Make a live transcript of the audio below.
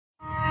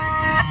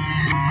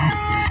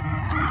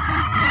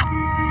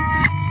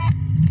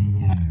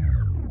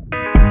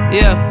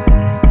Yeah,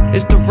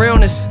 it's the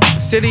realness.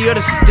 City of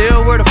the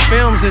still where the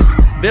films is.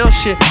 Bill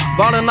shit,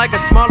 ballin' like a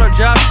smaller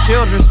Josh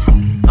Childress.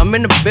 I'm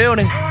in the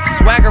building,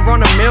 swagger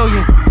on a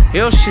million.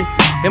 Ill shit,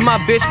 in my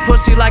bitch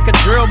pussy like a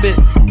drill bit.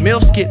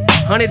 Milk skit,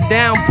 hunted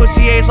down,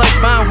 pussy age like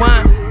fine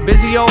wine.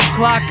 Busy old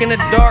clock in the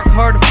dark,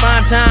 hard to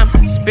find time.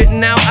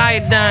 Spitting out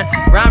iodine,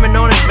 rhyming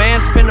on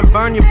advance. Finna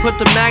burn you, put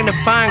the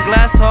magnifying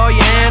glass to all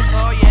your hands.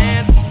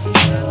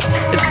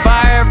 It's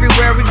fire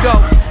everywhere we go.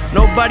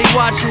 Nobody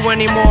watch you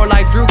anymore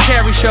like Drew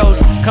Carey shows.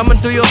 Coming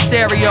through your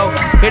stereo,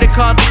 hit it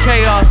called the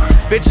chaos.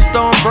 Bitches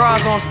throwing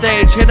bras on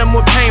stage, hit them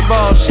with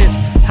paintball shit.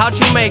 How'd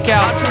you make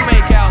out?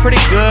 Pretty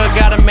good,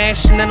 got a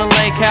mansion in a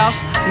lake house.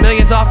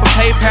 Millions off of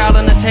PayPal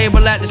and a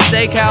table at the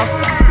steakhouse.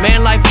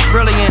 Man, life is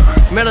brilliant,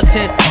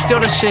 militant, still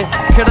the shit,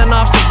 killing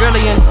off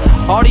civilians.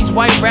 All these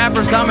white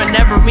rappers, I'ma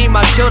never meet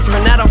my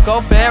children. That don't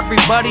go for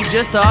everybody,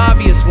 just the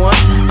obvious ones.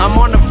 I'm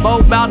on the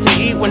boat, about to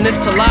eat when this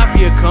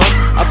tilapia come.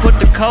 I put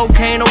the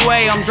cocaine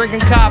away, I'm drinking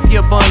coffee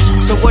a bunch.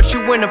 So what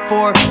you winning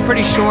for?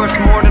 Pretty sure it's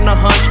more than a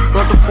hunch.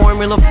 Wrote the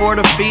formula for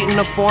defeat in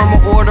the form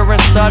of order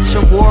and such.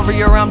 A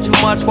warrior, I'm too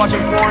much, watching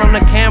porn on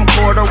the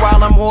camcorder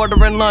while I'm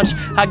ordering lunch.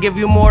 I give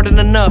you more than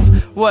enough.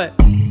 What?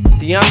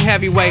 The young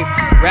heavyweight,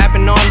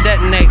 rapping on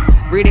detonate.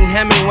 Reading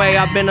Hemingway,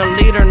 I've been a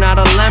leader, not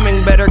a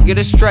lemming, better get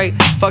it straight.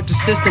 Fuck the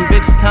system,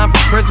 bitch, it's time for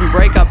prison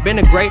break. I've been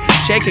a great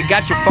shake it,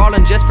 got you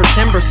falling just for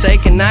timber's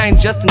sake. And I ain't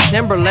Justin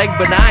Timberlake,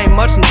 but I ain't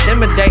much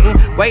intimidating.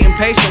 Waiting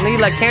patiently,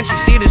 like can't you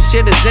see this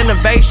shit is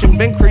innovation?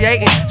 Been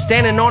creating,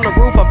 standing on the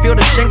roof, I feel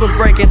the shingles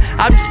breaking.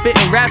 I be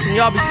spitting raps and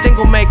y'all be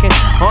single making.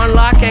 On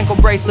lock, ankle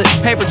bracelet,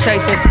 paper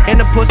chasing, in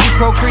the pussy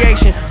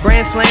procreation.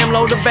 Grand slam,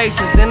 load the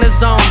bases, in the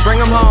zone, bring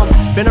them home.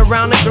 Been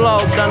around the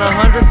globe, done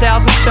 100,000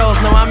 shows,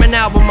 now I'm in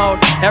album mode.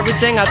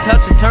 Everything I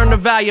touch is turned to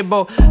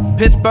valuable.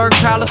 Pittsburgh,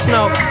 pile of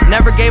snow.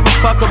 Never gave a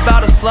fuck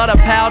about a slut, a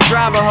pal,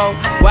 drive a hoe.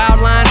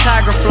 Wildline,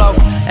 tiger flow,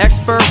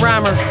 expert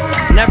rhymer.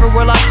 Never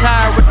will I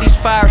tire with these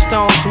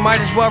firestones. You might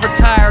as well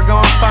retire, go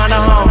and find a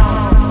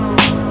home.